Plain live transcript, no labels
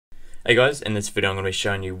Hey guys, in this video I'm going to be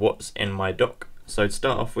showing you what's in my dock. So to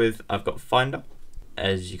start off with, I've got Finder,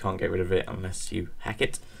 as you can't get rid of it unless you hack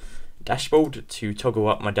it. Dashboard, to toggle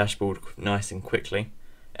up my dashboard nice and quickly.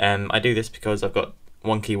 I do this because I've got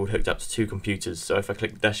one keyboard hooked up to two computers, so if I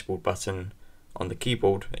click the dashboard button on the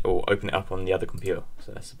keyboard, it will open it up on the other computer,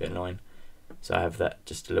 so that's a bit annoying. So I have that,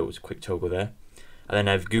 just a little quick toggle there. I then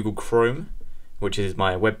have Google Chrome, which is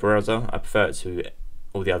my web browser. I prefer it to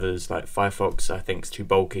all the others, like Firefox I think is too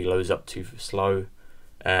bulky, loads up too slow,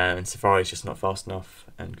 and Safari is just not fast enough,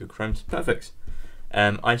 and Google Chrome's perfect.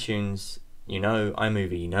 iTunes, you know,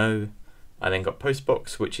 iMovie, you know. I then got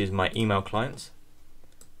Postbox, which is my email client,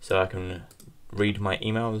 so I can read my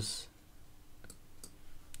emails.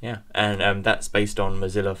 Yeah, and that's based on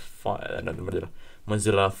Mozilla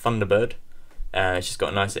Thunderbird. It's just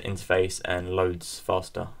got a nicer interface and loads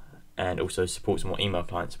faster, and also supports more email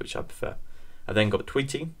clients, which I prefer. I then got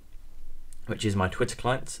Tweety, which is my Twitter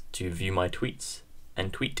client to view my tweets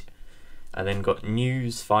and tweet. I then got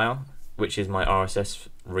Newsfire, which is my RSS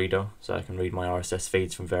reader, so I can read my RSS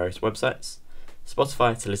feeds from various websites.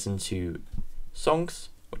 Spotify to listen to songs,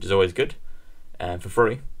 which is always good, for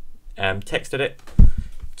free. TextEdit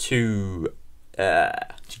to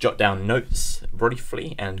jot down notes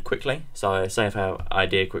briefly and quickly. So say if I have an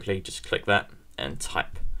idea quickly, just click that and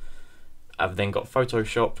type. I've then got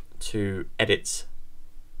Photoshop to edit,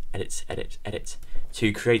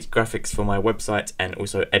 to create graphics for my website and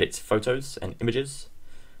also edit photos and images.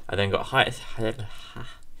 I then got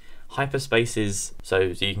Hyperspaces, so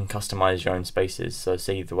you can customize your own spaces, so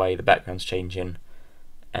see the way the background's changing,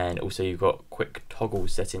 and also you've got quick toggle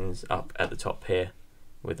settings up at the top here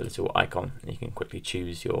with a little icon, and you can quickly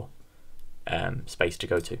choose your space to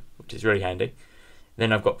go to, which is really handy.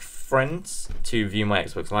 Then I've got Friends to view my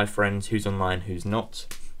Xbox Live friends, who's online, who's not,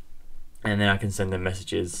 and then I can send them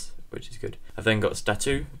messages, which is good. I've then got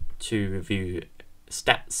Statu to view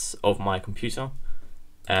stats of my computer.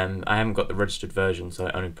 I haven't got the registered version, so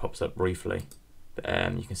it only pops up briefly, but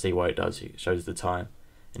you can see what it does. It shows the time,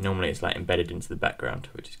 and normally it's like embedded into the background,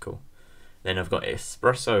 which is cool. Then I've got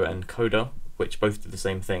Espresso and Coda, which both do the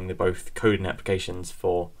same thing. They're both coding applications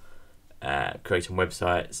for creating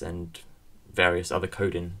websites and various other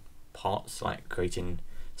coding parts, like creating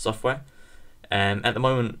software. At the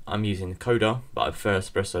moment I'm using Coda, but I prefer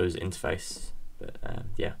Espresso's interface. But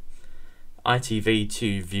yeah, iTV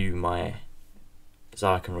to view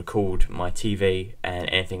so I can record my TV and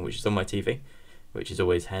anything which is on my TV, which is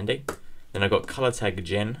always handy. Then I've got Color Tag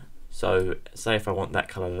Gen, so say if I want that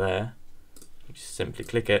color there, you just simply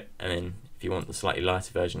click it, and then if you want the slightly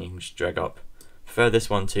lighter version, you can just drag up. Prefer this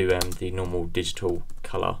one to the normal digital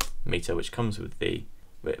color meter, which comes with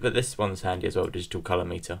but this one's handy as well, digital color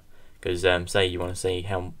meter, because say you want to see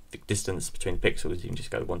how the distance between the pixels, you can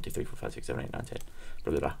just go 1, 2, 3, 4, 5, 6, 7, 8, 9, 10,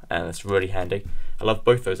 blah, blah, blah, and that's really handy. I love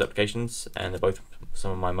both those applications, and they're both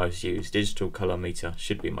some of my most used. Digital color meter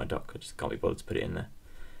should be in my dock, I just can't be bothered to put it in there.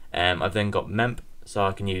 I've then got MEMP, so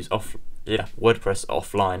I can use WordPress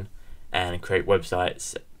offline and create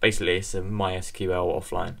websites. Basically it's a MySQL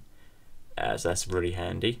offline. So that's really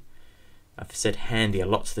handy. I've said handy a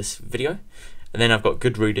lot to this video. And then I've got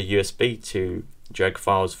GoodReader USB to drag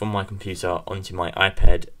files from my computer onto my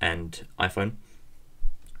iPad and iPhone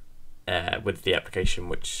with the application,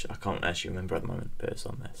 which I can't actually remember at the moment, but it's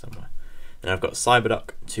on there somewhere. Then I've got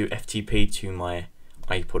CyberDuck to FTP to my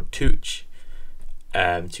iPod Touch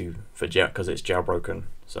because it's jailbroken,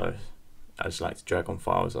 so I just like to drag on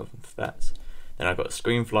files off of that. Then I've got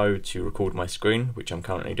ScreenFlow to record my screen, which I'm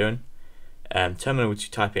currently doing. Terminal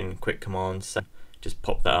to type in quick commands, so just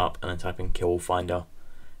pop that up and then type in Kill Finder.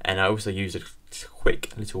 And I also use a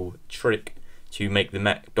quick little trick to make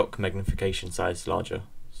the dock magnification size larger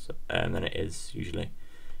than it is usually.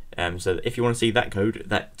 So if you want to see that code,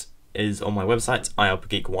 that is on my website,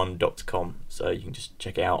 ihelpgeek1.com, so you can just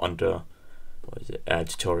check it out under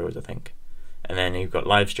tutorials, I think. And then you've got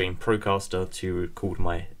Livestream Procaster to record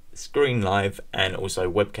my screen live and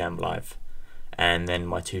also webcam live. And then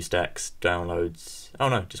my 2 stacks downloads, oh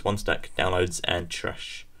no, just 1 stack downloads and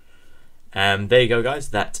trash. There you go guys,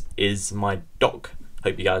 that is my dock.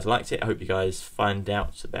 Hope you guys liked it. I hope you guys find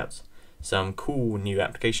out about some cool new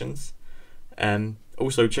applications.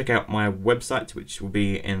 Also check out my website, which will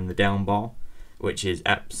be in the down bar, which is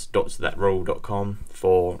apps.thatroll.com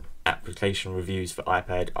for application reviews for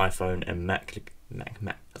iPad, iPhone and Mac.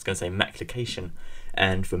 I was going to say Maclication,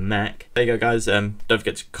 and for Mac. There you go guys, don't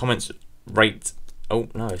forget to comment, rate, oh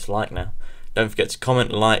no, it's like now. Don't forget to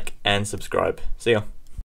comment, like and subscribe. See ya.